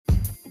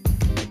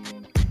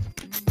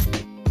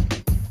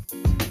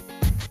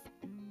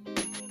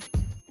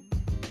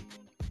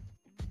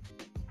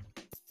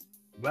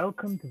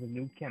Welcome to the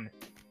New Chemist.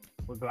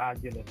 We're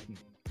glad you're listening.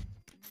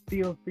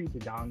 Feel free to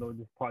download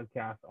this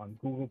podcast on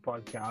Google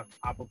Podcasts,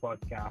 Apple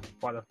Podcasts,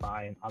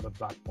 Spotify, and other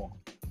platforms.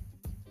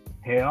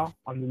 Here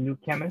on the New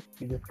Chemist,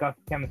 we discuss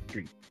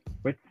chemistry,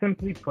 which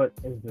simply put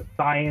is the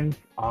science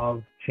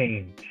of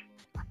change,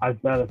 as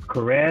well as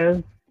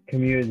careers,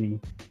 community,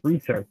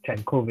 research,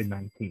 and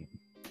COVID-19.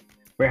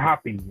 We're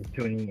happy you're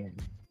tuning in.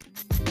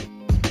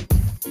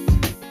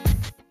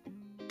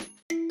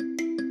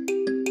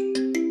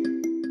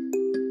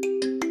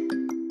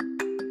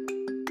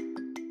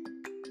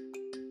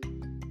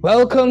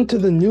 Welcome to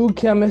the New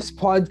Chemist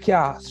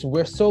podcast.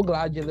 We're so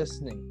glad you're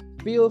listening.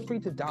 Feel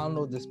free to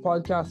download this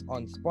podcast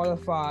on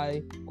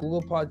Spotify,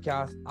 Google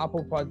Podcasts,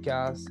 Apple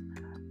Podcasts,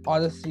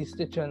 Odyssey,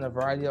 Stitcher, and a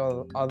variety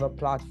of other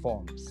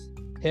platforms.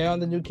 Here on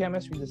the New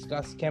Chemist, we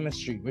discuss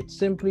chemistry, which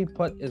simply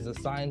put is the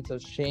science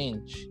of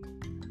change,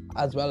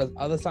 as well as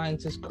other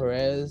sciences,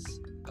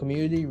 careers,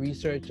 community,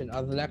 research, and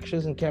other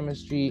lectures in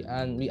chemistry,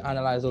 and we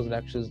analyze those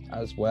lectures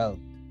as well.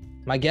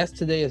 My guest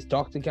today is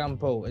Dr.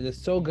 Campeau. It is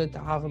so good to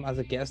have him as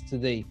a guest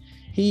today.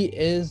 He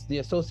is the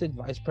Associate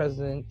Vice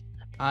President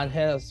and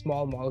Head of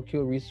Small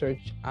Molecule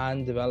Research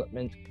and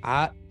Development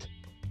at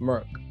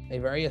Merck, a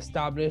very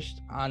established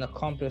and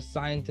accomplished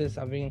scientist,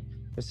 having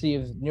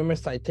received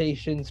numerous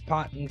citations,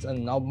 patents,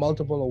 and now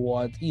multiple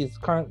awards. He is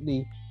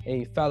currently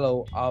a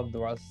Fellow of the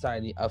Royal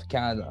Society of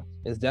Canada.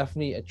 It's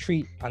definitely a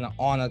treat and an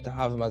honor to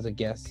have him as a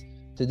guest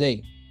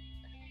today.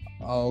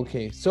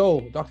 Okay,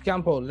 so Dr.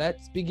 Campeau,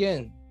 let's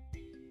begin.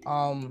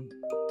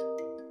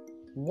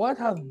 What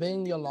have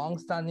been your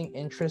long-standing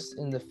interests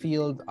in the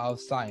field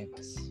of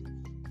science?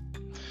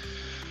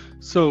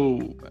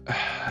 So,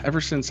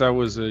 ever since I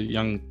was a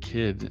young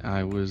kid,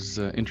 I was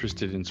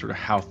interested in sort of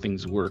how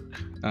things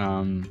work.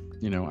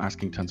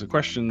 Asking tons of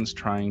questions,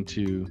 trying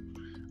to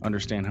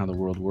understand how the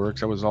world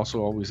works. I was also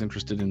always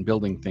interested in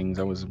building things.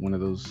 I was one of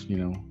those,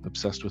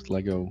 obsessed with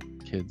Lego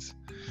kids.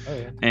 Oh,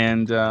 yeah.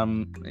 And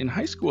in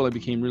high school, I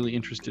became really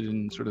interested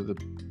in sort of the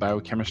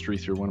biochemistry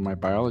through one of my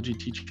biology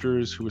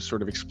teachers who was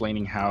sort of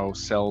explaining how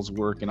cells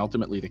work and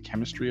ultimately the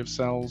chemistry of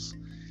cells.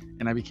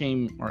 And I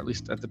became, or at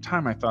least at the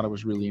time, I thought I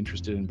was really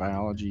interested in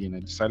biology, and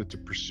I decided to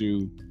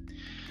pursue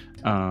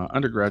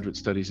undergraduate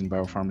studies in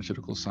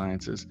biopharmaceutical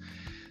sciences.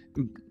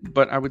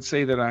 But I would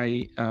say that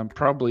I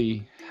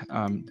probably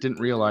didn't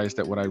realize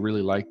that what I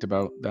really liked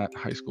about that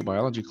high school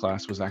biology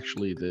class was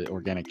actually the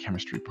organic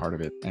chemistry part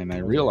of it. And I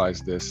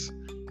realized this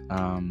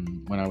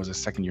when I was a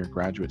second year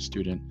undergraduate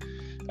student,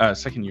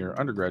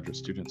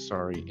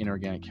 in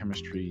organic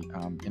chemistry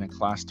in a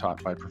class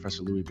taught by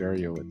Professor Louis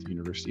Berriot at the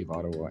University of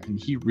Ottawa. And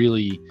he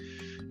really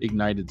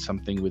ignited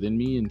something within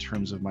me in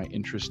terms of my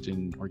interest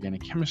in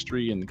organic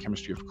chemistry and the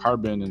chemistry of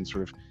carbon and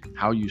sort of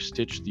how you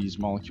stitch these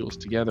molecules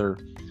together.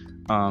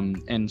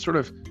 And sort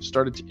of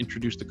started to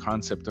introduce the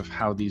concept of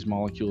how these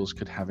molecules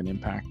could have an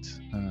impact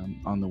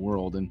on the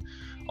world. And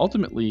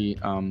ultimately,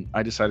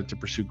 I decided to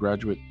pursue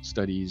graduate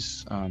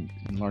studies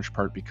in large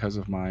part because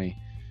of my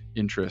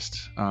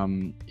interest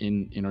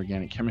in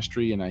organic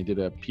chemistry. And I did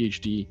a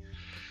Ph.D.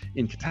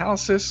 in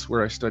catalysis,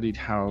 where I studied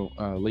how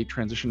late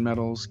transition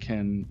metals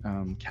can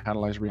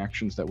catalyze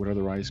reactions that would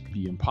otherwise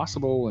be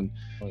impossible, and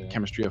the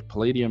chemistry of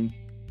palladium.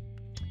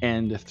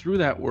 And through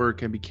that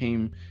work, I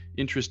became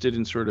interested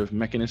in sort of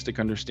mechanistic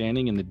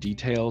understanding and the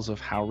details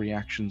of how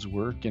reactions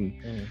work. And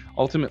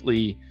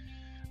ultimately,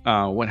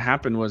 what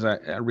happened was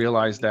I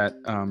realized that,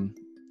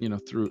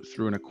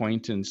 through an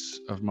acquaintance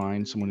of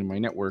mine, someone in my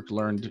network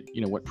learned,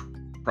 what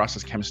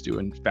process chemists do,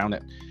 and found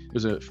that it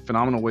was a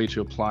phenomenal way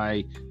to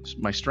apply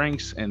my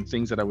strengths and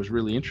things that I was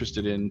really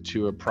interested in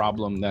to a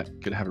problem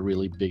that could have a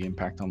really big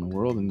impact on the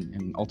world,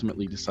 and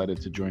ultimately decided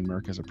to join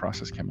Merck as a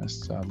process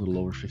chemist a little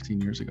over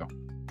 15 years ago.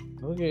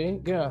 Okay,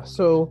 yeah.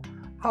 So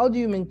how do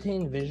you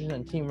maintain vision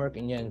and teamwork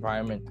in your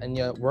environment and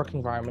your work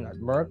environment at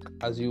Merck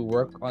as you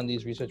work on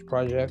these research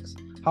projects?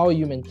 How are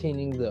you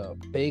maintaining the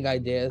big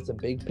ideas, the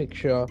big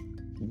picture,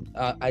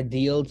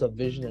 ideals of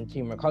vision and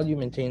teamwork? How do you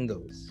maintain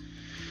those?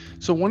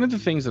 So one of the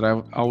things that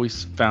I've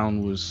always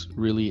found was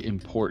really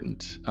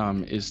important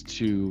is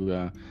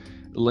to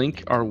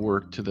link our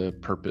work to the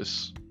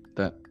purpose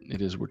that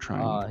it is we're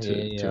trying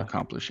to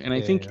accomplish. And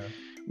I think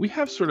we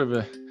have sort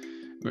of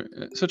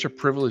such a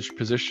privileged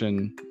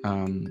position,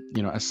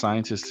 as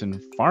scientists in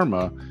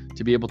pharma,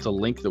 to be able to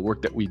link the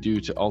work that we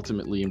do to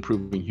ultimately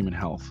improving human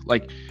health.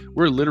 Like,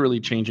 we're literally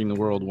changing the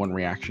world one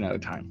reaction at a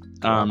time.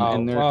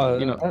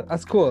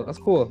 That's cool. That's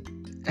cool.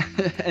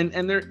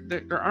 and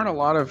there aren't a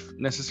lot of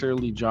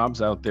necessarily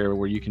jobs out there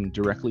where you can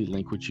directly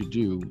link what you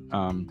do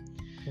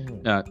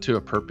to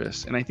a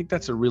purpose. And I think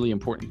that's a really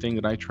important thing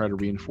that I try to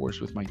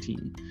reinforce with my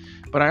team.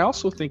 But I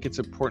also think it's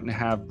important to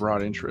have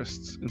broad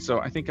interests. And so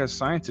I think as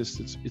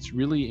scientists, it's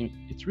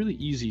really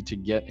easy to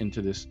get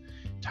into this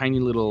tiny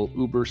little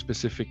uber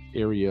specific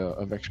area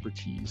of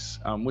expertise,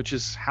 which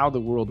is how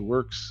the world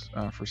works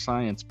for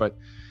science. But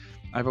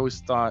I've always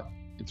thought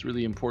it's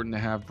really important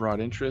to have broad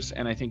interests.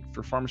 And I think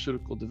for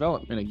pharmaceutical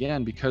development,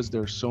 again, because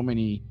there are so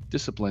many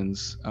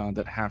disciplines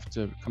that have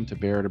to come to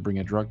bear to bring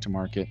a drug to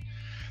market,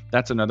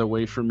 that's another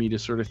way for me to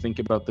sort of think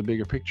about the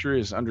bigger picture,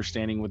 is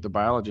understanding what the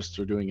biologists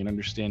are doing and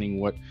understanding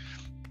what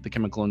the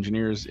chemical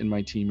engineers in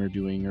my team are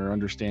doing, or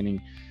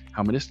understanding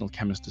how medicinal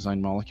chemists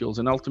design molecules,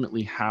 and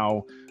ultimately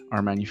how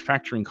our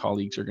manufacturing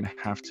colleagues are going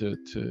to have to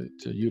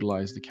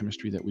utilize the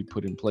chemistry that we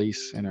put in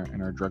place, and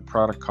our drug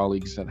product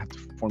colleagues that have to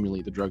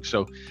formulate the drug.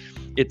 So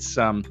it's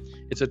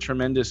a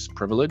tremendous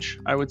privilege,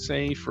 I would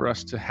say, for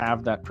us to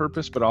have that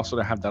purpose, but also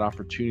to have that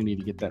opportunity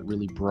to get that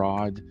really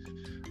broad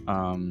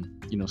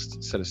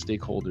set of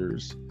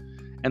stakeholders.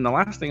 And the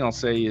last thing I'll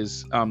say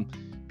is,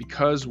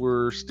 because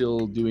we're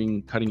still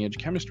doing cutting edge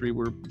chemistry,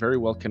 we're very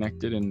well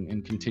connected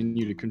and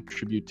continue to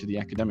contribute to the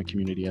academic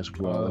community as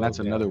well. And that's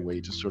another way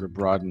to sort of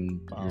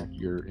broaden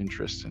your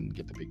interests and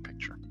get the big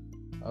picture.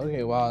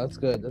 Okay, wow, that's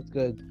good. That's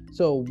good.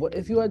 So what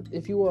if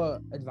you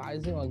were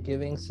advising or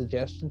giving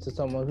suggestions to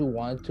someone who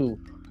wanted to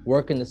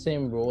work in the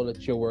same role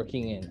that you're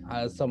working in,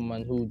 as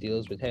someone who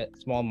deals with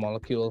small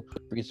molecule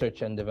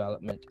research and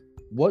development,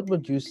 what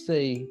would you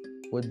say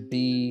would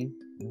be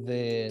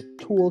the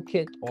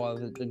toolkit or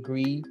the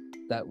degree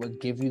that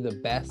would give you the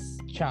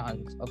best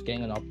chance of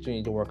getting an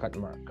opportunity to work at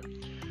Merck?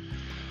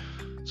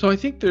 So I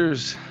think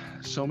there's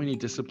so many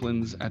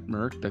disciplines at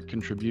Merck that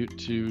contribute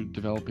to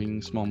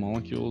developing small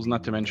molecules,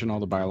 not to mention all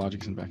the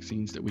biologics and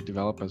vaccines that we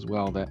develop as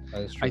well, that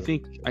I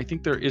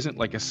think there isn't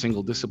like a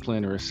single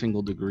discipline or a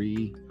single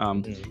degree.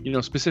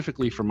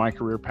 Specifically for my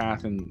career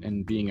path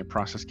and being a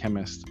process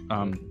chemist,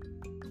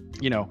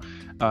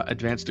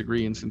 advanced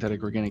degree in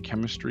synthetic organic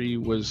chemistry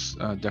was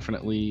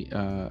definitely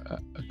a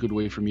good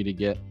way for me to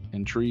get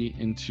entry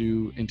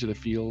into the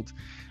field.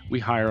 We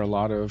hire a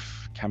lot of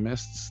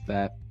chemists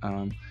that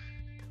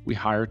we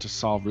hire to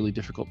solve really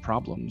difficult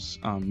problems.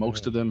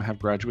 Most of them have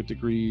graduate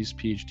degrees,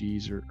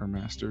 Ph.Ds or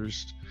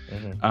masters,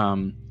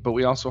 but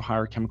we also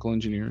hire chemical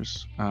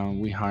engineers.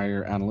 We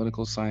hire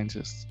analytical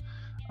scientists.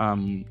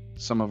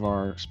 Some of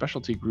our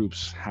specialty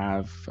groups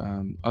have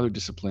other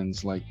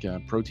disciplines like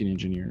protein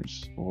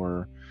engineers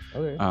or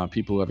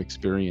people who have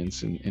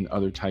experience in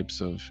other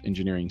types of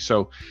engineering.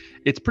 So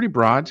it's pretty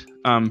broad.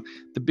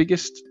 The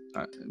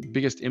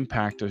biggest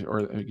impact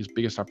or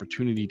biggest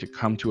opportunity to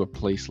come to a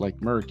place like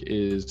Merck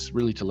is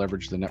really to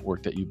leverage the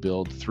network that you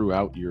build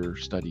throughout your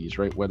studies,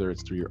 right? Whether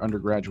it's through your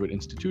undergraduate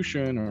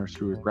institution or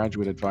through a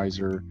graduate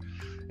advisor,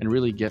 and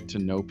really get to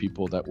know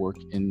people that work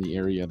in the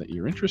area that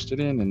you're interested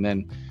in. And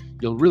then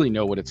you'll really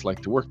know what it's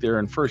like to work there.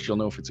 And first, you'll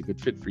know if it's a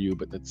good fit for you,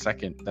 but that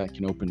second, that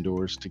can open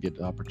doors to get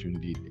the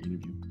opportunity to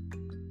interview.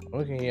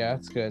 Okay, yeah,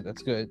 that's good.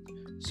 That's good.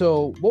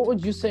 So what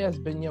would you say has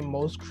been your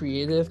most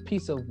creative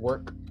piece of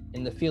work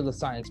in the field of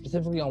science,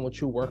 specifically on what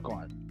you work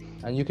on?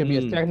 And you can be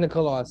as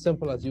technical or as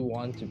simple as you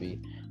want to be.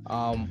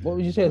 What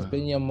would you say has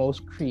been your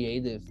most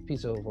creative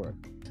piece of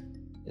work?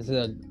 Is it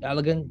an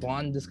elegant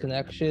bond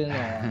disconnection?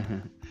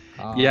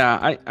 Or,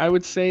 yeah, I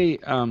would say,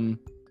 the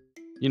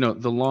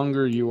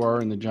longer you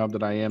are in the job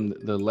that I am,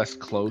 the less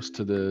close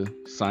to the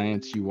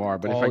science you are.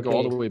 But if I go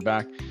all the way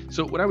back,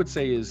 so what I would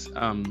say is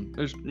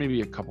there's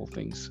maybe a couple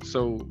things.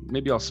 So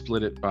maybe I'll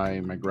split it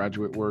by my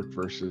graduate work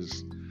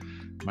versus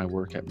my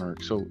work at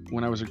Merck. So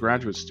when I was a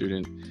graduate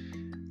student,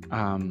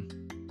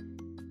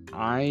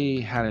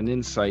 I had an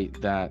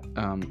insight that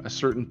a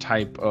certain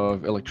type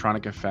of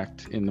electronic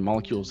effect in the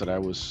molecules that I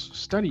was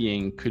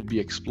studying could be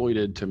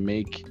exploited to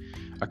make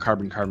a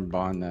carbon-carbon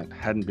bond that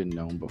hadn't been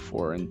known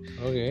before, and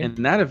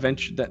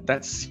that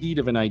seed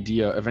of an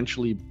idea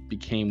eventually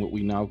became what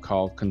we now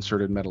call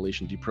concerted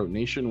metallation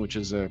deprotonation, which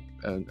is a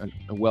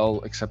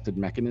well-accepted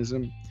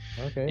mechanism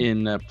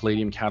in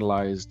palladium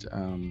catalyzed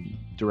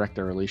direct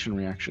arylation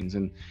reactions.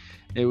 And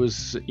it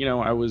was,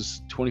 I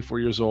was 24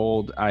 years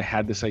old. I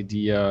had this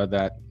idea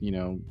that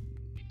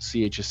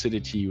CH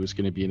acidity was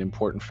going to be an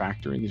important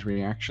factor in these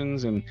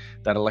reactions, and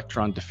that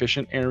electron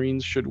deficient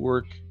arenes should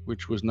work,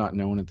 which was not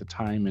known at the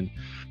time. And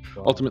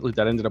ultimately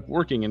that ended up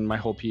working, and my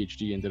whole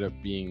PhD ended up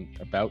being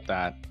about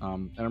that.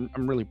 And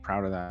I'm really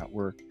proud of that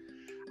work.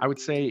 I would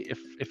say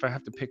if I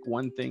have to pick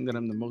one thing that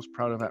I'm the most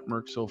proud of at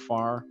Merck so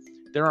far,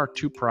 there are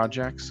two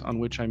projects on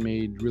which I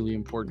made really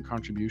important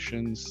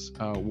contributions.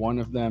 One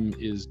of them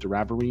is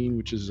Doravirine,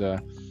 which is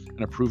an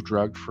approved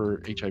drug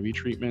for HIV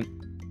treatment,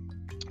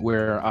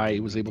 where I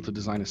was able to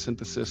design a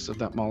synthesis of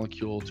that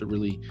molecule to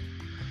really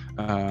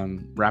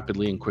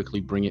rapidly and quickly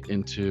bring it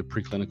into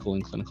preclinical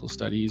and clinical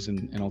studies,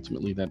 and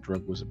ultimately that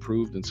drug was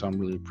approved, and so I'm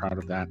really proud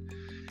of that.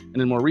 And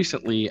then more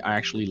recently, I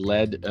actually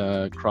led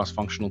a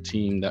cross-functional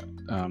team that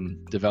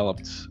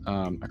developed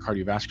a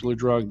cardiovascular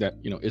drug that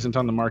isn't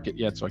on the market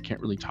yet, so I can't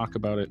really talk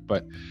about it,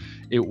 but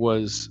it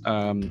was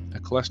a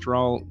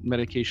cholesterol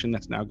medication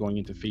that's now going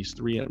into phase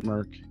 3 at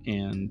Merck,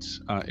 and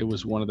it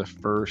was one of the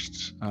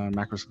first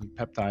macrocyclic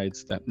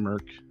peptides that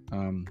Merck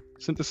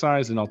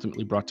synthesized and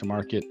ultimately brought to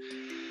market.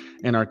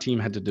 And our team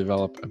had to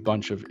develop a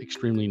bunch of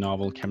extremely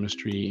novel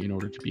chemistry in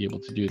order to be able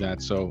to do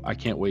that. So I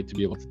can't wait to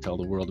be able to tell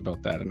the world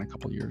about that in a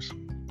couple of years.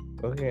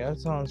 Okay, that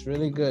sounds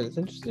really good. It's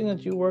interesting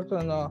that you worked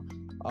on a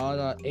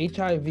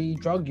HIV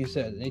drug. You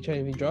said an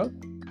HIV drug.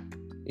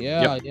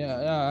 Yeah,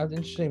 yeah. That's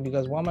interesting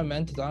because one of my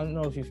mentors, I don't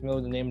know if you're familiar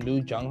with the name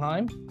Lou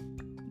Jungheim.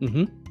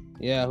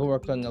 Yeah, who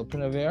worked on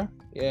Molnupiravir.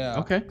 Yeah.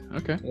 Okay.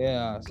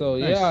 Yeah. So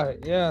Nice.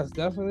 it's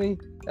definitely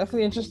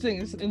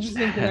interesting. It's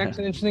interesting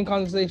connection, interesting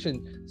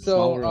conversation. So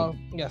Small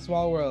world.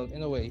 small world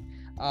in a way.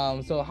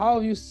 So how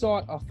have you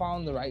sought or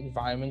found the right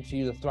environment for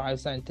you to thrive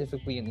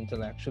scientifically and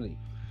intellectually?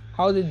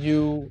 How did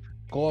you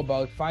go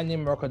about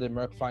finding Merck, or did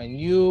Merck find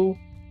you?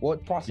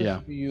 What process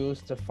did you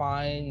use to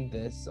find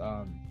this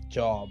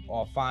job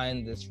or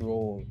find this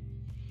role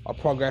or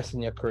progress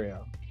in your career?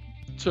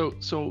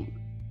 So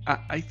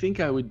I think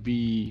I would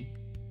be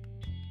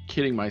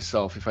kidding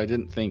myself if I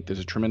didn't think there's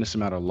a tremendous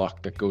amount of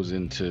luck that goes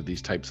into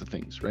these types of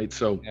things, right?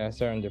 So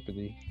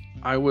serendipity.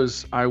 I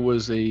was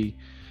a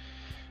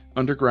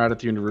undergrad at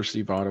the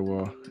University of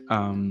Ottawa.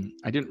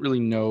 I didn't really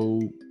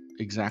know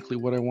exactly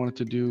what I wanted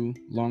to do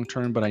long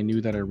term, but I knew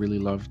that I really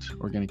loved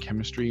organic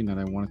chemistry and that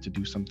I wanted to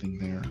do something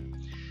there.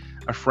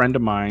 A friend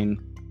of mine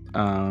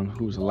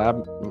who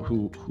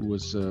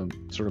was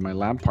sort of my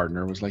lab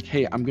partner was like,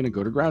 hey, I'm going to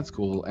go to grad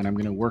school and I'm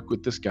going to work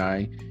with this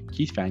guy,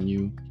 Keith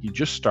Fagnou. He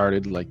just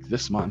started like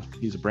this month.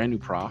 He's a brand new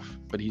prof,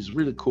 but he's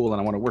really cool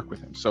and I want to work with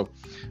him. So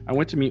I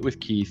went to meet with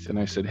Keith and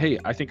I said, hey,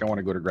 I think I want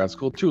to go to grad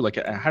school too. Like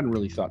I hadn't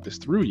really thought this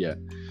through yet.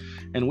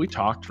 And we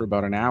talked for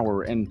about an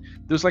hour and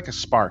there's like a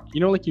spark,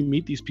 like you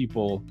meet these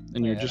people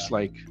and you're just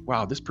like,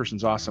 wow, this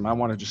person's awesome. I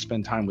want to just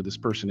spend time with this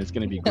person. It's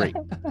going to be great.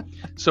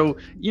 So,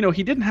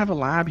 he didn't have a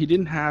lab. He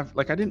didn't have,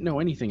 I didn't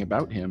know anything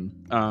about him.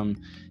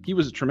 He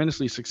was a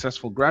tremendously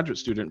successful graduate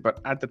student,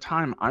 but at the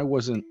time I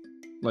wasn't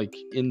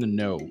in the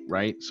know,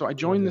 right? So I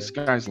joined this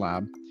guy's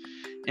lab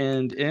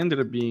and it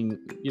ended up being,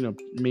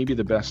 maybe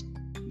the best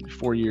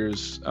 4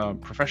 years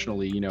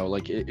professionally.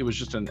 It was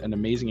just an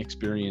amazing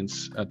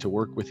experience to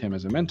work with him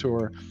as a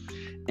mentor.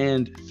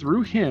 And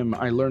through him,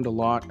 I learned a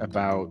lot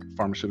about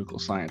pharmaceutical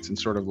science and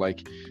sort of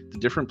the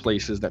different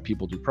places that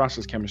people do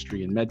process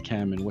chemistry and med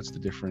chem and what's the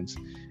difference.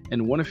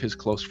 And one of his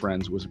close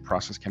friends was a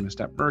process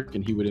chemist at Merck,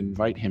 and he would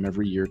invite him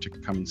every year to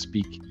come and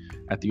speak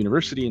at the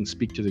university and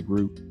speak to the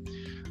group.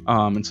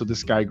 And so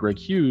this guy, Greg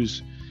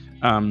Hughes,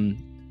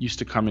 used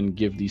to come and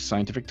give these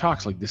scientific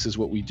talks, like this is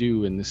what we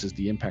do and this is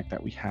the impact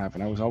that we have.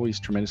 And I was always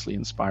tremendously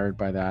inspired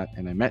by that.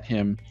 And I met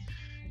him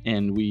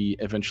and we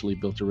eventually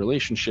built a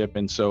relationship.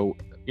 And so,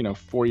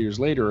 4 years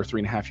later or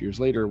 3.5 years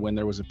later, when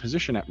there was a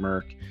position at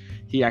Merck,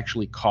 he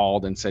actually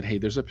called and said, hey,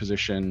 there's a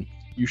position,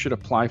 you should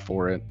apply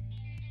for it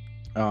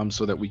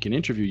so that we can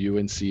interview you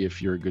and see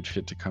if you're a good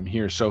fit to come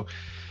here. So,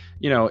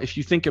 if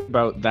you think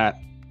about that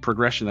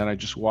progression that I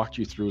just walked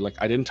you through,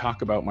 I didn't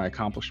talk about my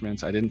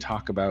accomplishments. I didn't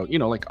talk about,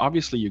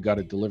 obviously you got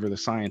to deliver the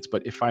science,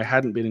 but if I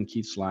hadn't been in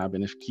Keith's lab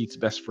and if Keith's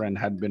best friend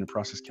hadn't been a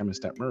process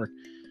chemist at Merck,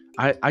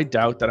 I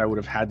doubt that I would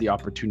have had the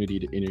opportunity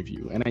to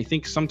interview. And I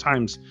think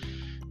sometimes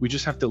we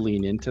just have to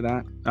lean into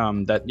that,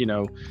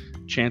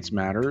 chance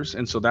matters.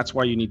 And so that's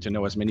why you need to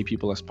know as many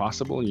people as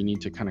possible. You need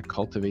to kind of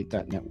cultivate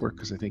that network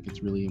because I think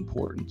it's really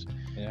important.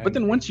 Yeah, but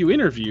then once you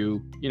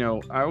interview,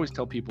 I always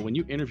tell people when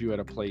you interview at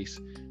a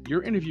place,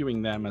 you're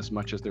interviewing them as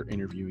much as they're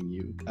interviewing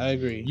you. I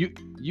agree.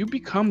 You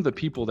become the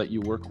people that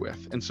you work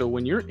with. And so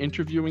when you're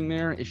interviewing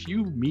there, if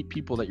you meet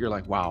people that you're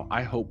like, wow,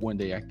 I hope one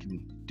day I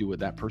can do what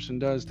that person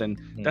does, then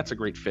that's a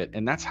great fit.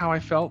 And that's how I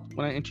felt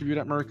when I interviewed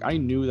at Merck. I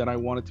knew that I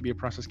wanted to be a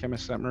process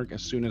chemist at Merck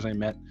as soon as I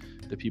met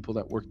the people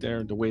that worked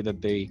there, the way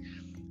that they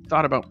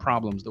thought about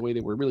problems, the way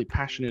they were really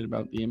passionate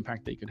about the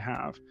impact they could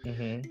have.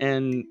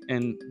 And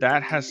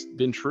that has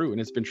been true. And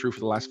it's been true for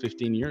the last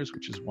 15 years,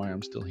 which is why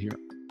I'm still here.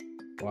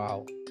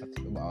 Wow.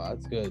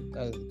 That's good.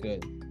 That is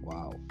good.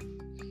 Wow.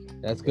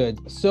 That's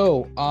good.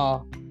 So,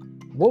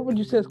 what would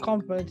you say is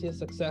complemented to your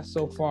success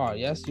so far?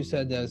 Yes, you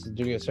said there's a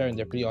degree of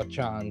serendipity or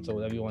chance or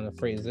whatever you want to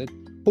phrase it.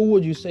 Who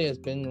would you say has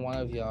been one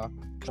of your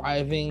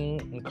driving,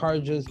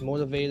 encouragers,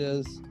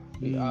 motivators,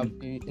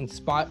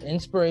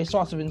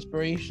 source of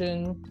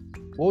inspiration?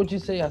 What would you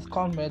say has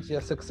complemented to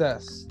your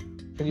success?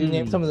 Can you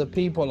name some of the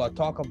people or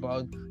talk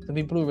about the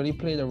people who really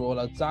played a role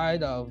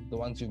outside of the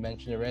ones you've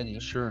mentioned already?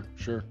 Sure.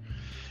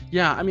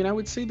 Yeah, I mean, I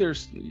would say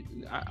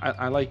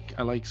I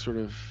like sort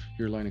of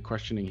your line of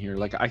questioning here.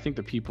 I think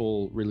the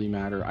people really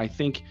matter. I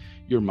think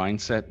your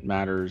mindset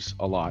matters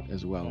a lot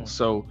as well.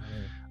 So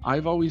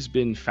I've always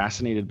been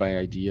fascinated by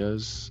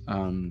ideas.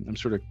 I'm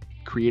sort of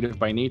creative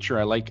by nature.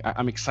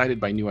 I'm excited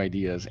by new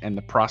ideas and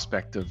the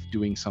prospect of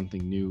doing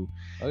something new.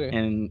 Okay.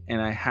 And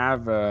I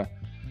have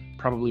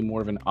probably more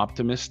of an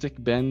optimistic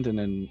bend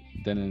than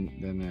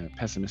a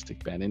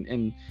pessimistic bend.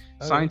 And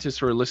scientists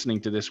who are listening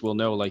to this will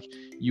know,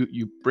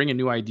 you bring a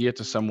new idea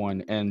to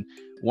someone and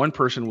one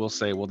person will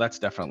say, well, that's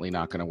definitely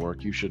not going to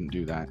work. You shouldn't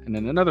do that. And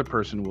then another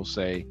person will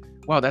say,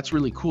 wow, that's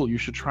really cool. You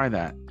should try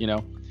that,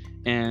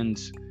 and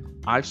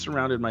I've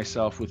surrounded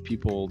myself with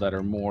people that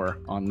are more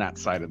on that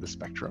side of the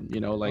spectrum,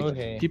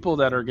 people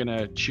that are going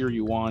to cheer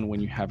you on when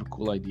you have a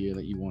cool idea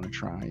that you want to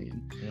try.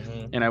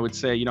 And I would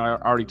say, I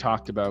already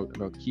talked about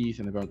Keith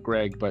and about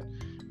Greg, but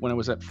when I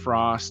was at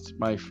Frost,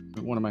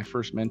 one of my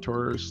first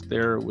mentors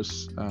there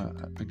was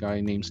a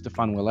guy named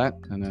Stéphane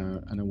Ouellette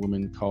and a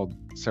woman called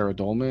Sarah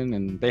Dolman,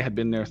 and they had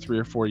been there 3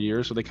 or 4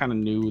 years, so they kind of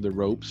knew the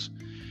ropes,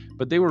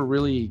 but they were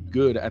really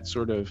good at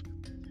sort of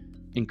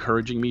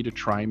encouraging me to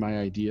try my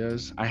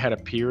ideas. I had a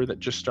peer that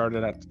just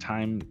started at the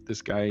time,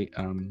 this guy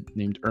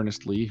named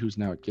Ernest Lee, who's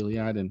now at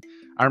Gilead. And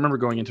I remember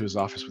going into his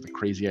office with a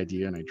crazy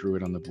idea, and I drew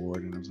it on the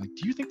board, and I was like,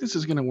 do you think this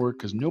is going to work?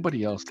 Because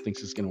nobody else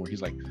thinks it's going to work.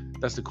 He's like,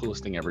 that's the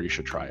coolest thing ever. You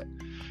should try it.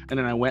 And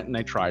then I went and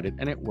I tried it,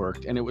 and it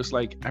worked. And it was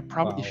like,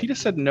 if he'd have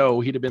said no,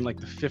 he'd have been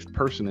like the fifth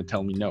person to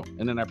tell me no.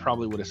 And then I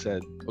probably would have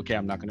said, okay,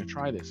 I'm not going to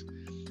try this.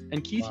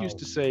 And Keith used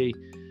to say,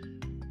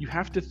 you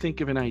have to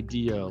think of an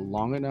idea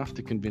long enough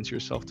to convince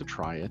yourself to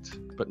try it,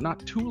 but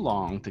not too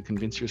long to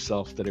convince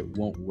yourself that it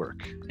won't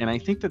work. And I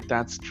think that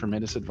that's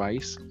tremendous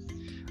advice.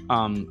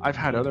 I've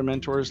had other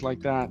mentors like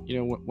that. You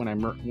know,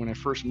 when I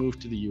first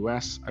moved to the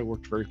US, I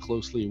worked very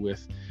closely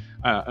with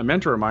a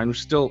mentor of mine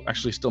who's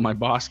still my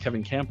boss,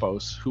 Kevin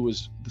Campeau, who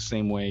was the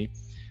same way.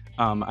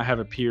 I have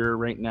a peer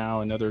right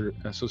now, another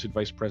associate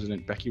vice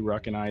president, Becky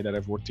Ruck, and I, that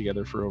I've worked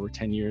together for over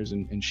 10 years,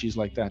 and she's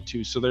like that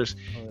too. So there's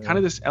kind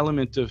of this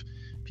element of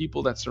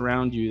people that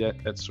surround you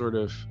that sort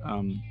of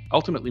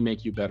ultimately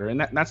make you better.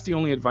 And that's the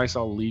only advice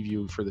I'll leave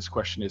you for this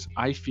question is,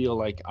 I feel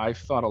like I've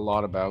thought a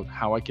lot about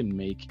how I can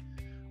make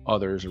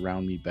others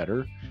around me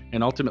better.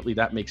 And ultimately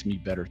that makes me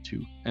better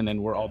too. And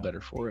then we're all better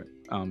for it.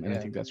 And I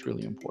think that's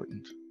really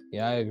important.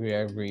 Yeah, I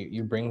agree.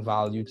 You bring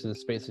value to the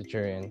space that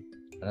you're in.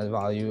 And that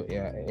value,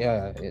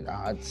 it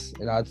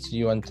adds to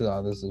you and to the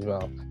others as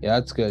well. Yeah,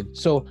 that's good.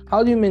 So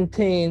how do you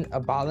maintain a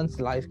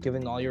balanced life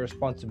given all your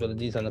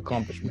responsibilities and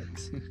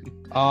accomplishments?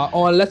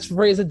 Or let's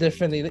phrase it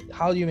differently.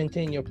 How do you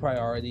maintain your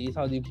priorities?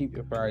 How do you keep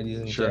your priorities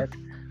in check?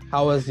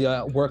 How is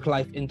your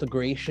work-life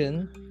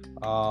integration?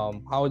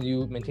 How do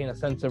you maintain a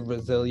sense of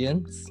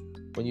resilience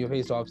when you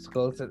face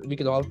obstacles? We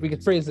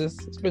could phrase this,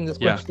 spin this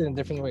question in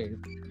different ways.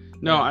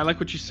 No, I like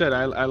what you said.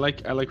 I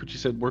like what you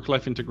said.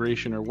 Work-life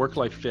integration or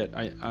work-life fit.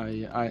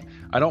 I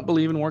don't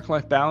believe in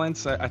work-life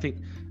balance. I think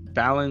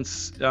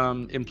balance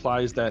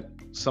implies that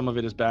some of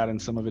it is bad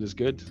and some of it is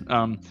good.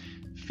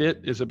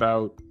 Fit is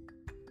about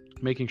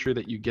making sure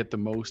that you get the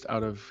most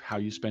out of how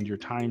you spend your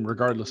time,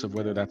 regardless of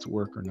whether that's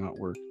work or not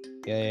work.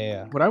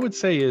 Yeah. What I would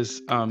say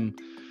is,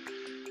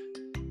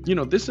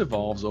 this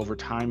evolves over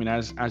time, and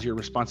as your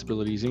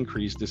responsibilities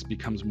increase, this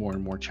becomes more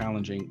and more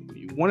challenging.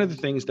 One of the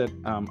things that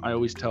I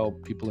always tell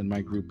people in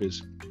my group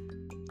is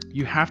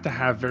you have to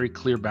have very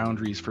clear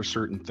boundaries for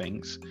certain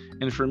things.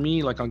 And for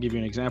me, like, I'll give you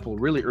an example.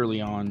 Really early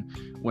on,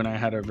 when I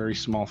had a very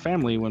small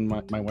family, when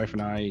my wife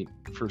and I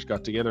first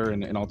got together,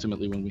 and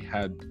ultimately when we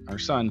had our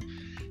son,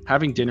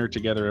 having dinner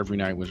together every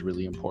night was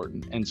really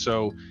important. And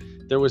so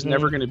there was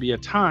never going to be a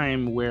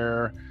time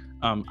where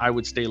I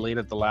would stay late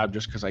at the lab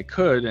just because I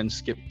could and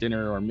skip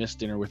dinner or miss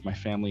dinner with my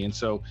family. And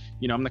so,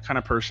 I'm the kind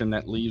of person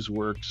that leaves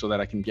work so that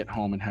I can get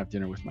home and have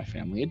dinner with my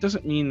family. It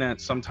doesn't mean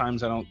that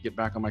sometimes I don't get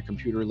back on my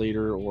computer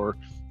later, or,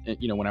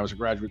 when I was a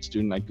graduate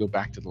student, I'd go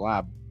back to the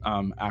lab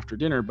after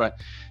dinner. But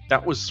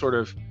that was sort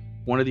of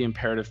one of the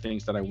imperative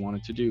things that I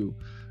wanted to do.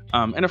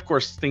 And of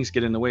course, things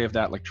get in the way of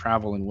that, like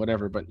travel and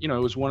whatever. But, it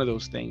was one of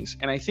those things.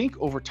 And I think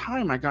over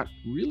time, I got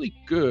really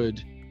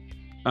good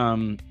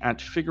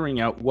at figuring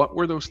out what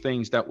were those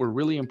things that were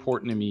really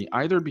important to me,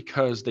 either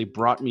because they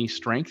brought me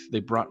strength, they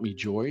brought me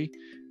joy,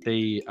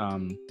 they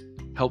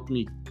helped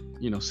me,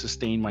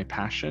 sustain my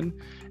passion.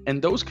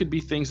 And those could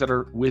be things that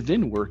are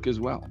within work as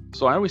well.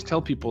 So I always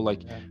tell people,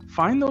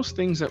 find those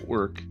things at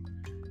work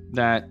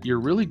that you're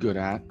really good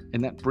at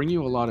and that bring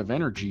you a lot of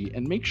energy,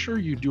 and make sure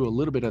you do a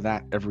little bit of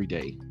that every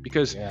day,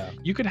 because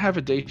you could have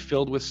a day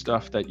filled with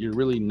stuff that you're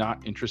really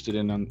not interested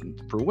in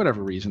for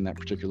whatever reason that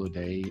particular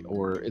day,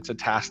 or it's a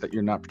task that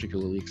you're not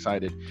particularly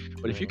excited.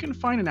 But if you can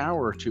find an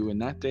hour or two in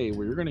that day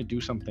where you're going to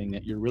do something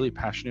that you're really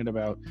passionate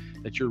about,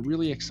 that you're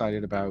really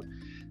excited about,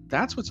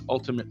 that's what's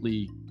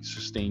ultimately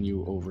sustain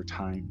you over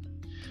time.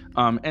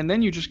 And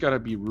then you just got to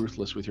be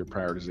ruthless with your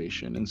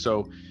prioritization. And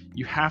so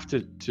you have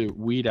to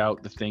weed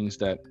out the things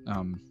that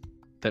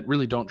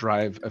really don't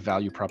drive a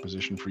value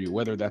proposition for you,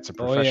 whether that's a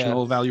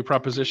professional value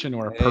proposition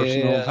or a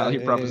personal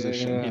value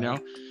proposition,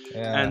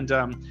 And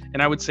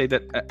I would say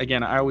that,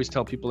 again, I always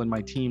tell people in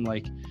my team,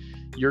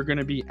 you're going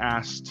to be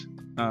asked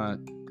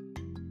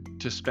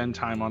to spend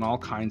time on all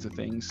kinds of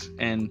things.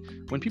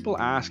 And when people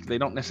ask, they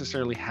don't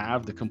necessarily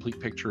have the complete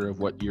picture of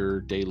what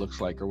your day looks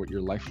like or what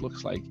your life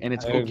looks like. And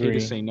it's okay to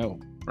say no,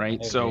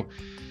 right? So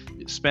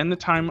spend the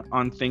time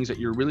on things that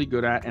you're really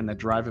good at and that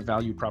drive a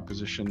value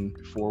proposition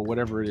for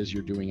whatever it is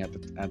you're doing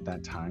at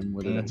that time,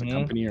 whether that's a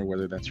company or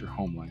whether that's your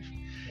home life.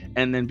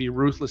 And then be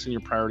ruthless in your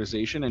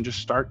prioritization and just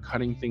start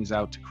cutting things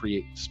out to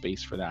create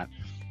space for that.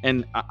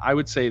 And I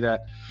would say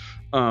that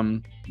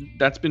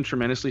that's been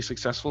tremendously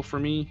successful for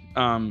me.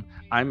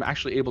 I'm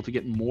actually able to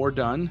get more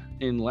done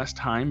in less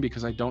time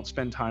because I don't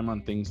spend time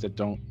on things that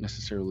don't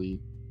necessarily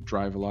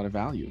drive a lot of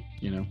value,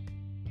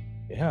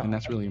 Yeah. And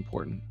that's really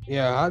important.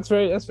 Yeah, that's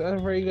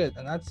very good.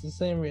 And that's the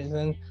same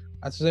reason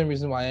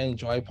why I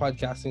enjoy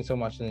podcasting so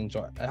much and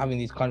enjoy having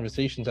these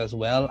conversations, as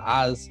well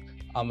as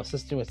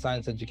assisting with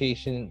science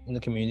education in the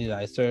community that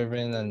I serve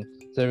in and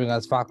serving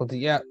as faculty.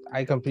 Yeah,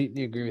 I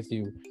completely agree with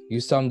you.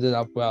 You summed it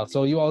up well.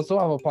 So you also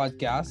have a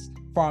podcast,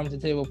 Farm to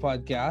Table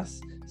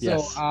Podcast. So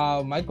yes.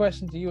 My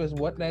question to you is,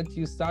 what led to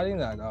you starting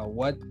that?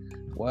 What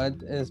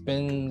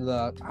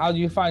how do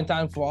you find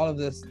time for all of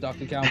this,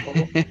 Dr.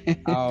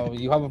 Campeau?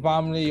 You have a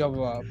family, you have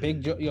a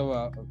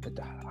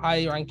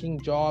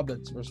high-ranking job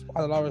that's has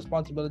a lot of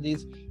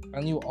responsibilities,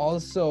 and you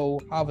also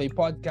have a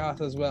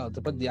podcast as well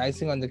to put the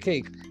icing on the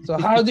cake. So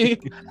how are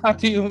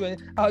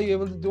you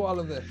able to do all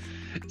of this?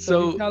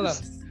 So tell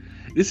us.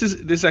 This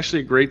is actually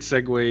a great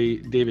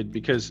segue, David,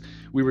 because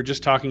we were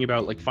just talking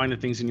about like find the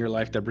things in your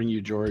life that bring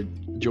you joy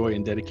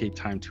and dedicate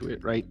time to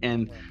it, right?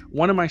 And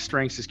one of my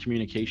strengths is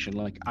communication.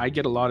 Like I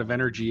get a lot of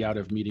energy out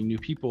of meeting new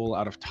people,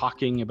 out of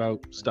talking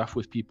about stuff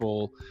with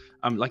people.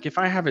 Like if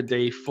I have a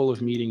day full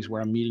of meetings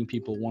where I'm meeting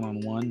people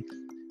one-on-one,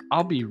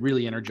 I'll be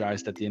really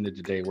energized at the end of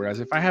the day. Whereas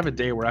if I have a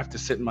day where I have to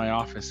sit in my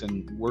office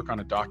and work on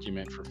a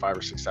document for 5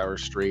 or 6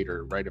 hours straight,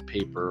 or write a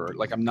paper, or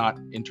like I'm not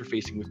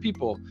interfacing with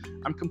people,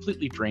 I'm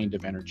completely drained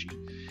of energy.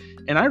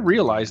 And I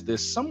realized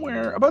this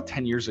somewhere about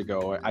 10 years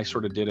ago. I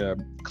sort of did a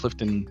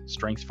Clifton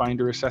Strength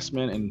Finder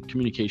assessment, and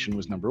communication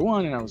was number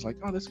one. And I was like,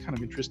 oh, this is kind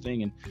of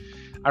interesting. And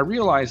I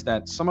realized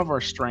that some of our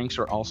strengths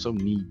are also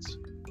needs.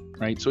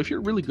 Right? So if you're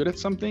really good at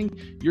something,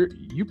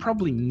 you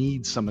probably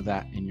need some of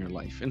that in your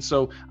life. And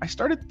so I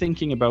started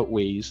thinking about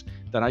ways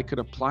that I could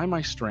apply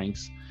my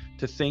strengths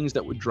to things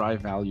that would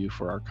drive value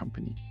for our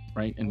company,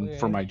 right? And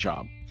for my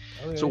job.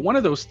 So one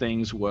of those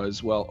things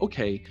was, well,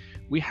 okay,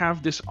 we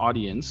have this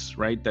audience,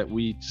 right, that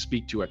we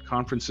speak to at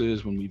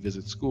conferences, when we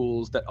visit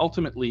schools, that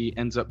ultimately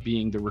ends up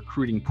being the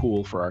recruiting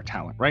pool for our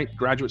talent, right?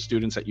 Graduate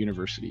students at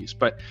universities.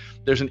 But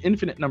there's an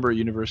infinite number of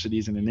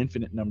universities and an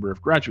infinite number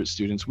of graduate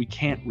students. We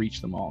can't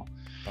reach them all.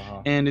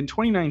 And in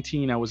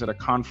 2019, I was at a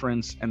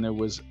conference, and there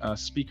was a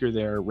speaker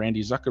there,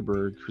 Randy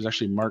Zuckerberg, who's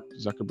actually Mark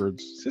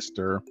Zuckerberg's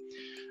sister.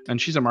 And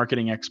she's a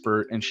marketing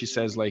expert. And she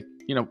says, like,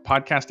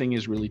 podcasting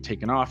has really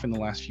taken off in the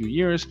last few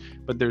years,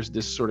 but there's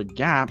this sort of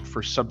gap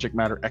for subject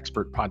matter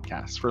expert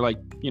podcasts for, like,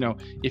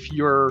 if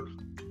you're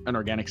an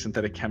organic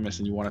synthetic chemist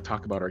and you want to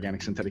talk about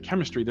organic synthetic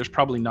chemistry, there's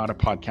probably not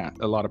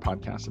a lot of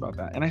podcasts about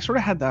that. And I sort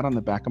of had that on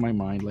the back of my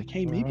mind, like,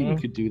 hey, maybe we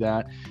could do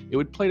that. It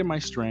would play to my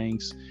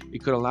strengths.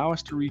 It could allow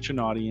us to reach an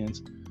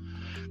audience.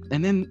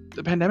 And then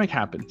the pandemic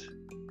happened,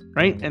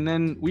 right? And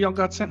then we all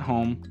got sent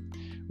home.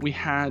 We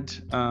had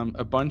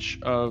a bunch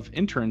of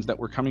interns that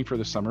were coming for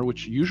the summer,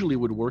 which usually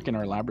would work in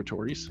our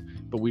laboratories,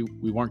 but we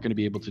weren't going to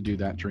be able to do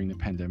that during the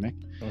pandemic.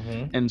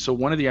 And so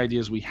one of the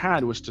ideas we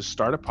had was to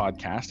start a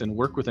podcast and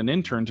work with an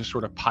intern to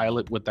sort of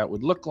pilot what that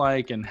would look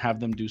like and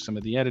have them do some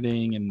of the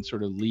editing and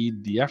sort of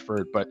lead the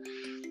effort. But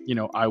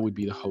I would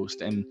be the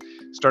host, and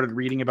started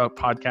reading about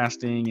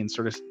podcasting and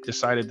sort of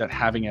decided that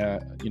having a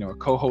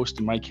co-host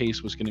in my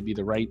case was going to be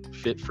the right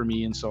fit for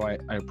me. And so I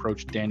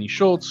approached Danny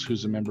Schultz,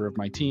 who's a member of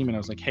my team, and I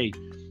was like, hey,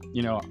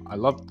 I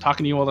love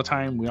talking to you all the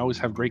time. We always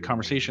have great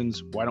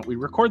conversations. Why don't we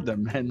record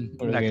them? And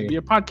that could be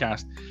a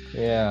podcast.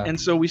 Yeah. And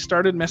so we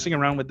started messing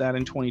around with that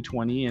in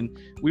 2020, and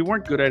we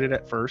weren't good at it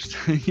at first.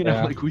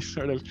 Like we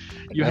sort of,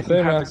 have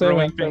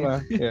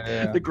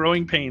the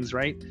growing pains,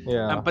 right?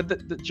 Yeah. But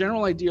the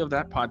general idea of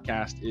that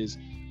podcast is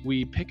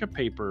we pick a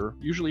paper,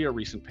 usually a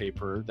recent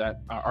paper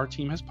that our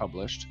team has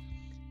published,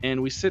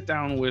 and we sit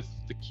down with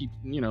the key,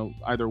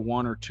 either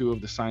one or two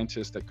of the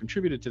scientists that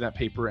contributed to that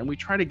paper, and we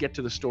try to get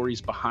to the stories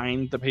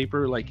behind the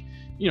paper, like,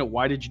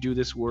 why did you do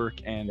this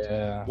work, and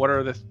what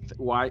are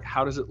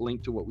how does it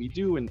link to what we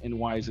do, and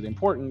why is it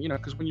important?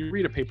 Because when you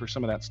read a paper,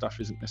 some of that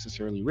stuff isn't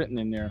necessarily written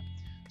in there.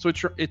 So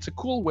it's a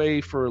cool way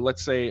for,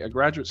 let's say, a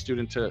graduate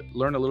student to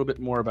learn a little bit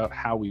more about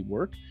how we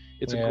work.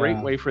 It's a great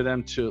way for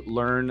them to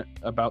learn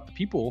about the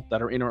people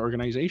that are in our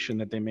organization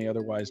that they may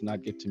otherwise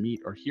not get to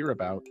meet or hear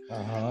about.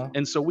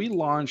 And so we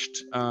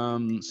launched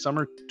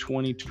summer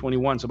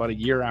 2021, so about a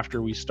year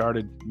after we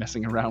started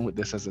messing around with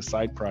this as a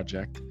side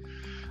project.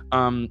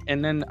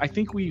 And then I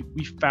think we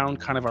found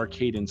kind of our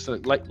cadence.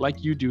 So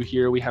like you do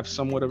here, we have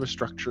somewhat of a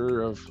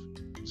structure of,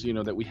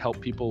 that we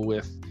help people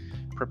with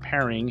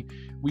preparing.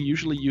 We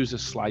usually use a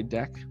slide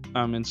deck.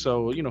 And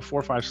so, 4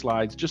 or 5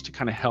 slides just to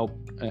kind of help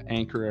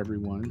anchor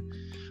everyone.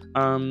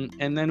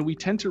 And then we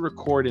tend to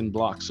record in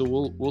blocks. So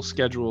we'll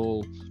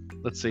schedule,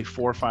 let's say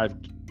 4 or 5,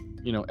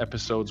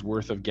 episodes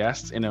worth of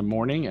guests in a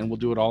morning, and we'll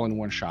do it all in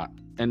one shot.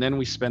 And then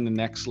we spend the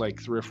next 3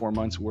 or 4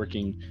 months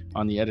working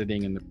on the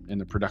editing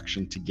and the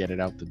production to get it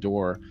out the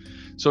door.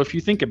 So if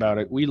you think about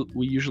it, we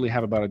usually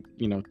have about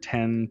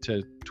 10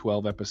 to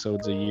 12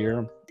 episodes a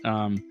year.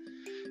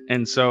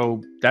 And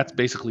so that's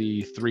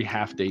basically 3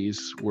 half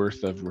days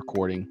worth of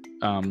recording.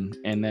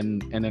 And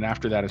then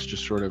after that, it's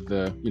just sort of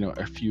the,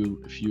 a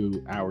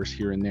few hours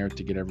here and there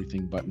to get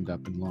everything buttoned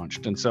up and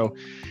launched. And so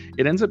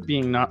it ends up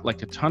being not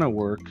like a ton of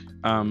work,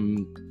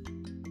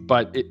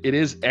 but it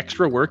is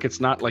extra work. It's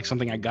not like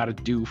something I got to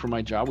do for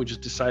my job. We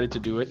just decided to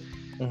do it.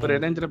 But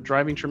it ended up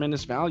driving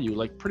tremendous value.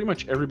 Like pretty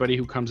much everybody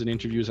who comes and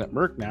interviews at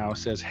Merck now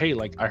says, hey,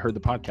 I heard the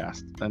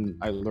podcast and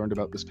I learned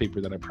about this paper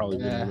that I probably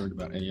wouldn't have learned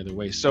about any other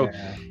way. So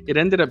it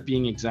ended up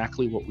being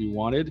exactly what we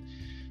wanted.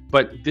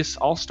 But this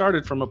all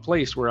started from a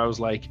place where I was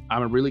like,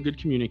 I'm a really good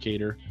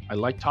communicator. I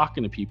like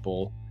talking to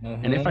people.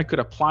 And if I could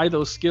apply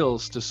those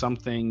skills to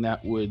something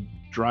that would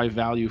drive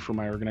value for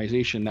my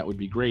organization, that would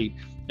be great.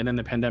 And then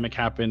the pandemic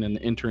happened and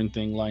the intern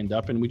thing lined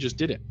up and we just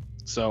did it.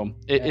 So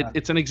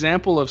it's an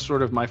example of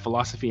sort of my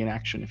philosophy in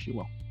action, if you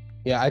will.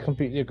 Yeah, I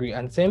completely agree.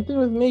 And same thing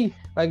with me.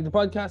 Like my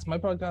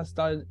podcast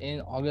started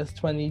in August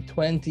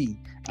 2020.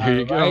 There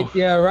you go. Right?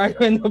 Yeah, right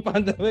when the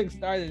pandemic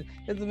started.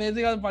 It's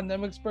amazing how the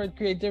pandemic spurred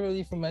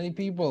creativity for many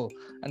people.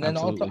 And then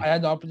Absolutely. also I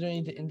had the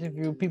opportunity to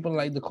interview people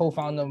like the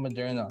co-founder of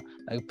Moderna,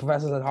 like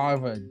professors at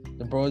Harvard,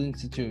 the Broad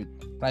Institute,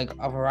 like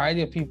a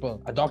variety of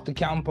people, Dr.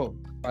 Campeau,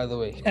 by the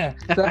way.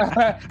 So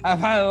I've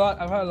had a lot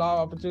of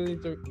opportunity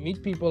to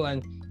meet people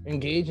and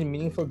engage in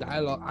meaningful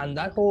dialogue, and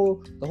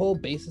the whole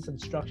basis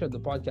and structure of the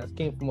podcast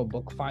came from a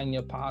book, Find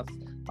Your Path,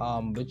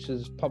 which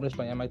is published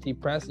by MIT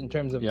Press, in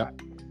terms of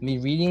me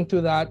reading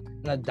through that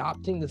and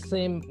adopting the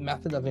same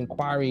method of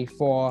inquiry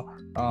for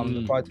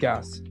the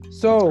podcast.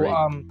 So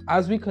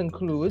as we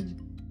conclude,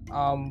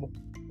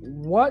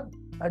 what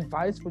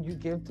advice would you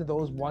give to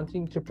those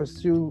wanting to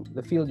pursue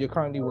the field you're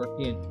currently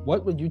working in?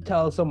 What would you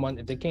tell someone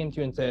if they came to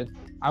you and said,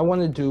 I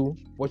want to do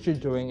what you're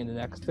doing in the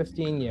next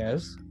 15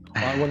 years,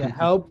 or I want to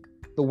help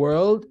the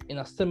world in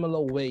a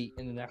similar way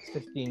in the next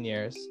 15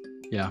 years?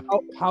 Yeah.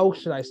 How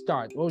should I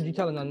start? What would you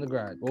tell an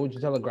undergrad? What would you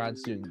tell a grad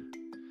student?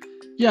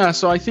 Yeah,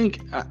 so I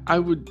think I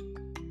would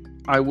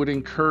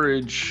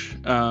encourage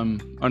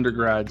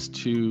undergrads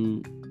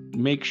to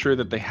make sure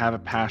that they have a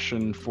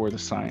passion for the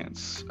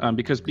science,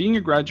 because being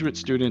a graduate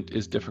student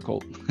is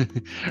difficult,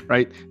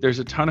 right? There's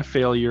a ton of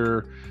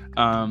failure,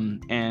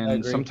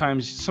 and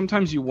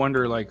sometimes you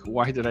wonder, like,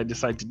 why did I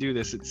decide to do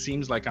this? It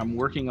seems like I'm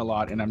working a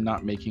lot and I'm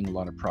not making a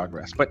lot of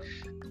progress. But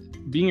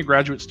being a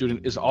graduate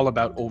student is all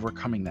about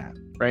overcoming that,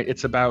 right?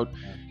 It's about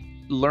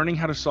learning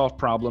how to solve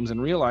problems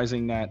and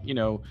realizing that,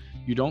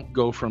 you don't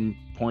go from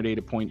point A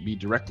to point B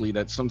directly,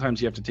 that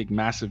sometimes you have to take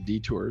massive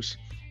detours,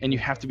 and you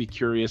have to be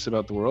curious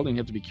about the world and you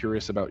have to be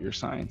curious about your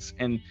science.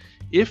 And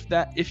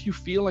if you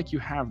feel like you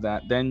have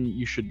that, then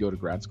you should go to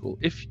grad school.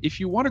 If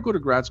you want to go to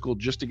grad school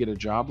just to get a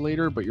job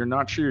later, but you're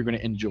not sure you're going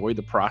to enjoy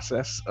the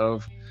process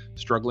of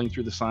struggling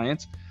through the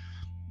science,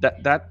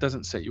 that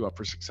doesn't set you up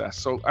for success.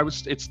 So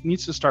it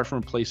needs to start from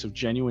a place of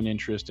genuine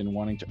interest in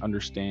wanting to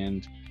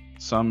understand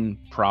some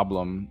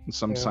problem,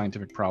 some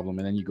scientific problem,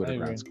 and then you go to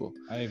grad school.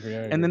 I agree.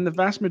 And then the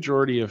vast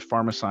majority of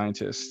pharma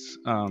scientists,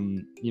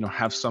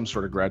 have some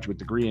sort of graduate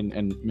degree,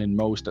 and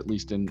most, at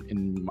least in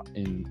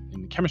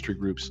the chemistry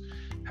groups,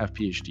 have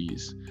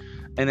PhDs.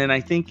 And then I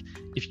think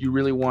if you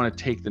really want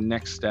to take the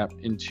next step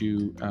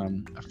into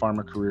a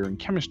pharma career in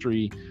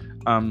chemistry,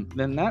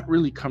 then that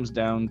really comes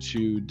down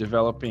to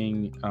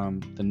developing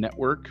the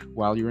network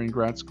while you're in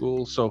grad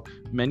school. So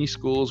many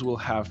schools will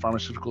have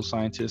pharmaceutical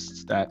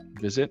scientists that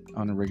visit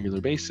on a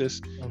regular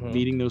basis,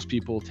 meeting those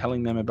people,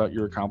 telling them about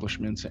your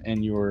accomplishments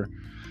and your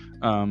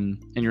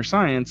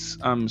science,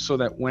 so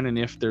that when and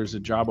if there's a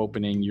job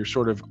opening, you're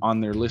sort of on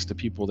their list of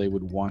people they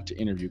would want to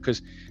interview.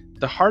 Because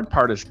the hard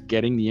part is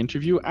getting the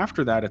interview.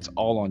 After that, it's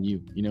all on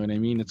you. You know what I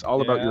mean? It's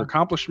all about your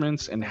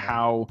accomplishments and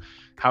how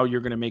you're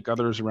going to make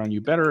others around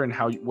you better, and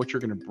what you're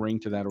going to bring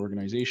to that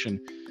organization.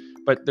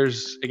 But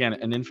there's, again,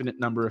 an infinite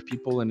number of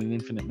people and an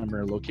infinite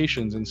number of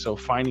locations, and so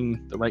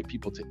finding the right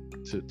people to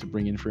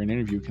bring in for an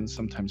interview can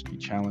sometimes be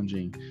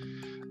challenging.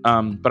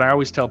 But I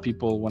always tell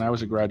people, when I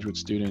was a graduate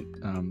student,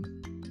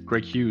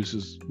 Greg Hughes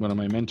is one of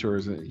my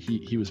mentors.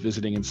 He was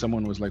visiting, and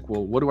someone was like,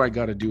 well, what do I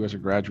got to do as a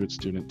graduate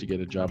student to get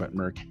a job at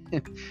Merck?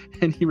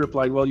 And he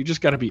replied, well, you just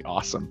got to be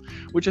awesome,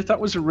 which I thought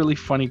was a really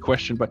funny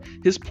question. But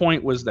his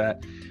point was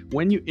that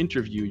when you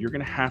interview, you're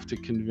going to have to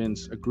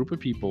convince a group of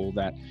people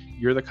that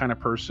you're the kind of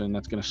person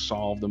that's going to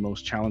solve the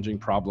most challenging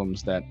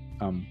problems that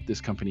this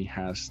company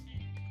has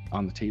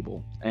on the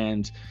table.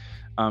 And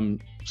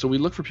so we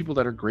look for people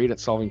that are great at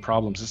solving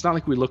problems. It's not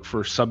like we look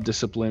for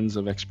sub-disciplines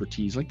of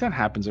expertise. Like, that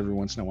happens every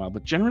once in a while.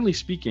 But generally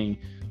speaking,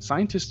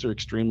 scientists are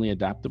extremely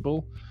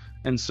adaptable.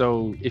 And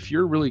so if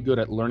you're really good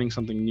at learning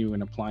something new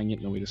and applying it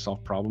in a way to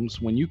solve problems,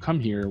 when you come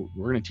here,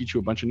 we're going to teach you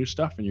a bunch of new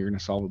stuff and you're going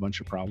to solve a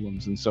bunch of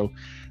problems. And so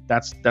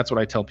that's what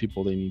I tell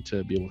people they need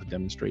to be able to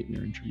demonstrate in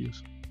their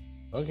interviews.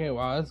 Okay,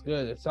 wow, that's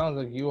good. It sounds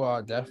like you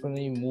are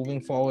definitely moving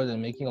forward and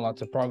making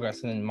lots of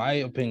progress, and in my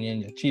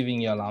opinion,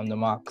 achieving your lambda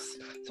marks.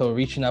 So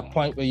reaching that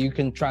point where you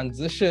can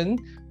transition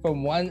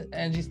from one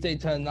energy state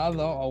to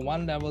another, or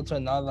one level to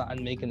another, and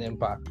make an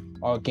impact,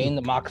 or gain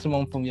the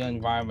maximum from your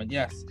environment.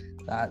 Yes,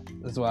 that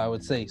is what I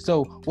would say.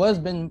 So what has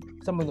been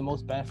some of the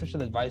most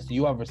beneficial advice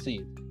you have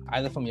received,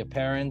 either from your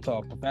parents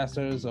or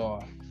professors or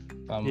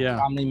from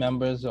family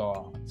members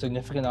or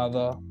significant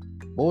other?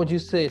 What would you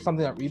say is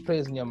something that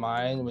replays in your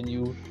mind when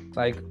you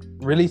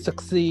really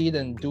succeed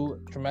and do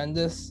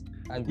tremendous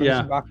and brings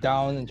you back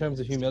down in terms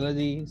of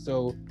humility?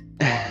 So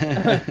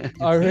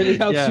or really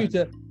helps you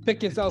to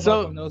pick yourself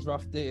up on those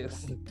rough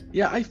days.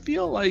 Yeah, I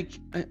feel like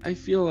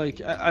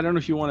I don't know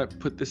if you want to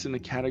put this in the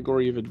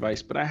category of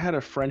advice, but I had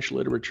a French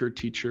literature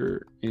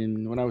teacher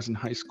when I was in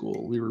high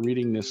school. We were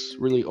reading this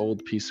really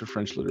old piece of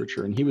French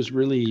literature, and he was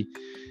really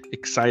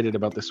excited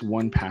about this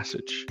one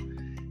passage.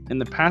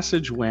 And the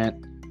passage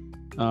went,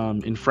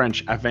 in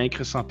French, à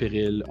vaincre sans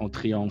péril, on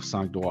triomphe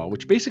sans gloire,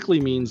 which basically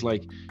means,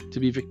 like, to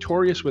be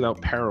victorious without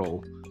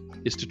peril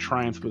is to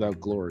triumph without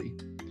glory.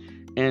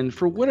 And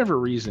for whatever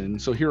reason,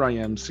 so here I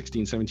am,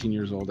 16, 17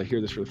 years old, I hear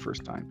this for the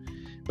first time.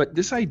 But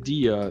this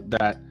idea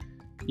that,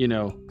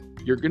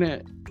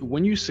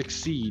 when you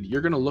succeed,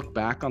 you're going to look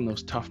back on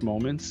those tough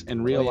moments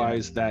and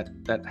realize that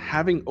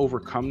having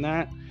overcome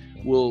that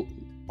will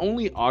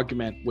only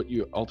augment what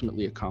you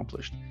ultimately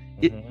accomplished.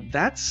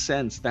 That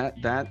sense, that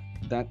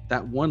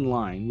one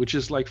line, which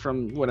is like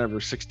from whatever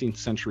 16th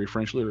century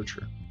French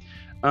literature,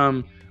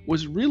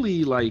 was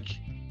really like,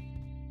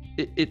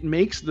 it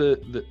makes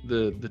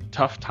the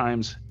tough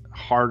times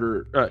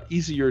harder,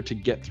 easier to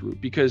get through,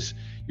 because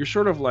you're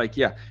sort of like,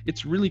 yeah,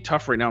 it's really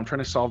tough right now. I'm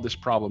trying to solve this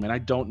problem and I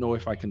don't know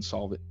if I can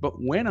solve it.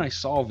 But when I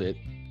solve it,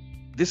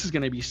 this is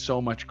going to be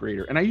so much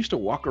greater. And I used to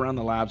walk around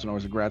the labs when I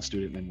was a grad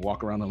student and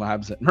walk around the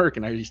labs at Merck.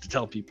 And I used to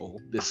tell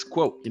people this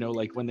quote,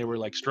 like when they were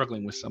like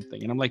struggling with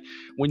something. And I'm like,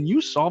 when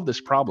you solve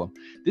this problem,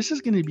 this is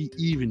going to be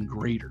even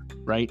greater,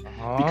 right?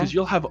 Because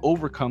you'll have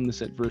overcome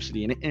this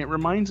adversity. And it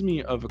reminds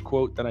me of a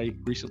quote that I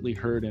recently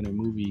heard in a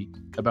movie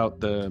about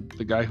the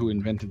guy who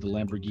invented the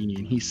Lamborghini.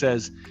 And he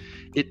says,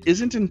 "It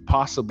isn't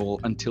impossible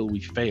until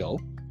we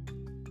fail.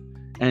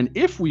 And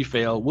if we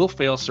fail, we'll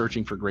fail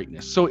searching for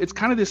greatness." So it's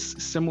kind of this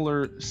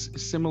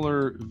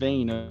similar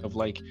vein of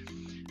like,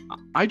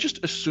 I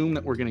just assume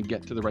that we're going to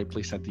get to the right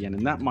place at the end.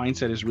 And that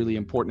mindset is really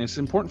important. It's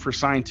important for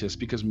scientists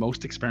because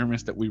most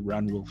experiments that we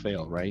run will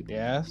fail, right?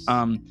 Yes.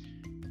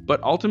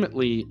 But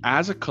ultimately,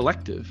 as a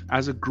collective,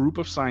 as a group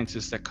of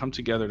scientists that come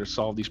together to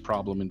solve these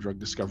problems in drug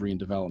discovery and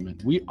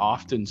development, we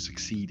often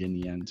succeed in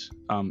the end,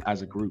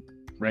 as a group,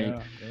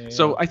 right? Yeah.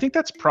 So I think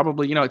that's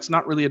probably, it's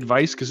not really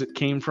advice because it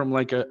came from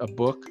like a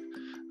book.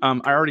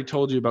 I already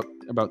told you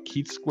about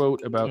Keith's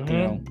quote about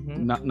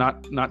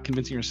not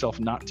convincing yourself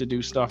not to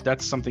do stuff.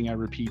 That's something I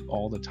repeat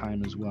all the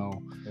time as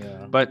well.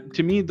 Yeah. But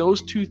to me,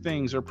 those two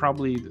things are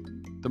probably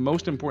the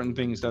most important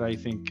things that I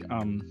think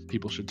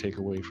people should take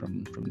away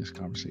from this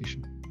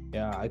conversation.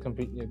 Yeah, I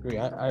completely agree.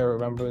 I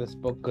remember this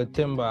book, Good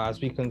Timber,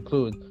 as we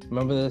conclude.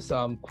 Remember this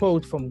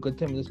quote from Good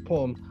Timber, this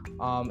poem.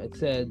 It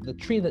said, "The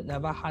tree that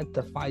never had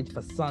to fight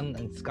for sun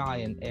and sky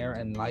and air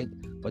and light,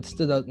 but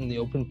stood out in the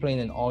open plain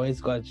and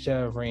always got its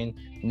share of rain,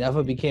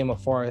 never became a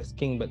forest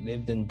king, but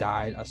lived and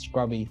died a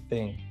scrubby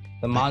thing.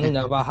 The man who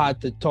never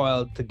had to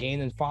toil to gain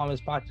and farm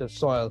his patch of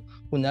soil,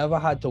 who never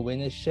had to win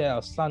his share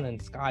of sun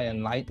and sky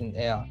and light and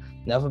air,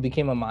 never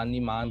became a manly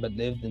man, but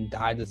lived and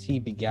died as he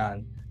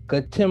began.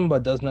 Good timber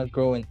does not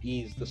grow in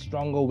ease. The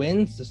stronger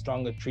winds, the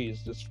stronger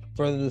trees. The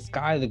further the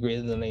sky, the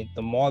greater the lake.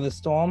 The more the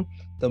storm,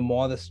 the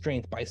more the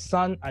strength. By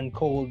sun and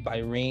cold, by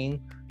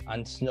rain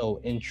and snow,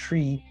 in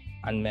tree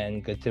and men,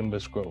 good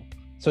timbers grow."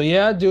 So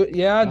Dr.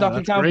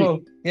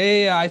 Campeau.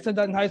 Yeah. I said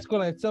that in high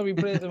school and it still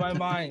replays in my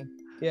mind.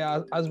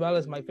 Yeah, as well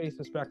as my faith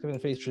perspective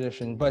and faith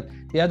tradition. But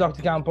yeah,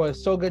 Dr. Campeau,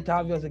 it's so good to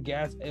have you as a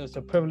guest. It was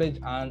a privilege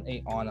and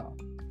an honor.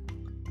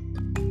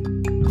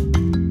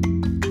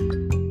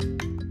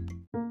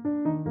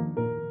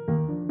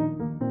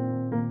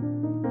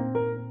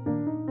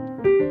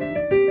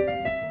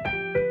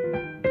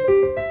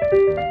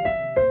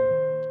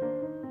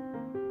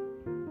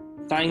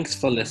 Thanks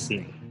for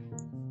listening.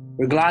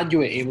 We're glad you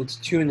were able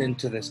to tune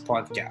into this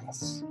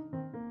podcast.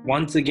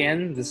 Once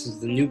again, this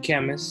is The New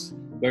Chemist,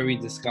 where we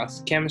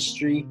discuss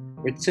chemistry,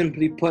 which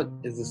simply put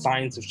is the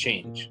science of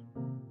change,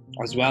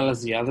 as well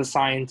as the other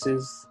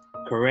sciences,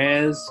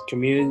 careers,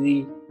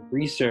 community,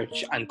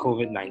 research, and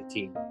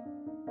COVID-19.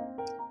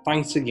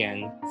 Thanks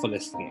again for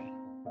listening.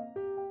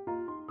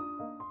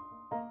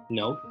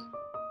 Note,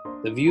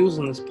 the views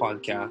on this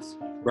podcast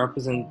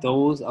represent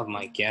those of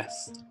my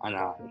guests and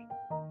I.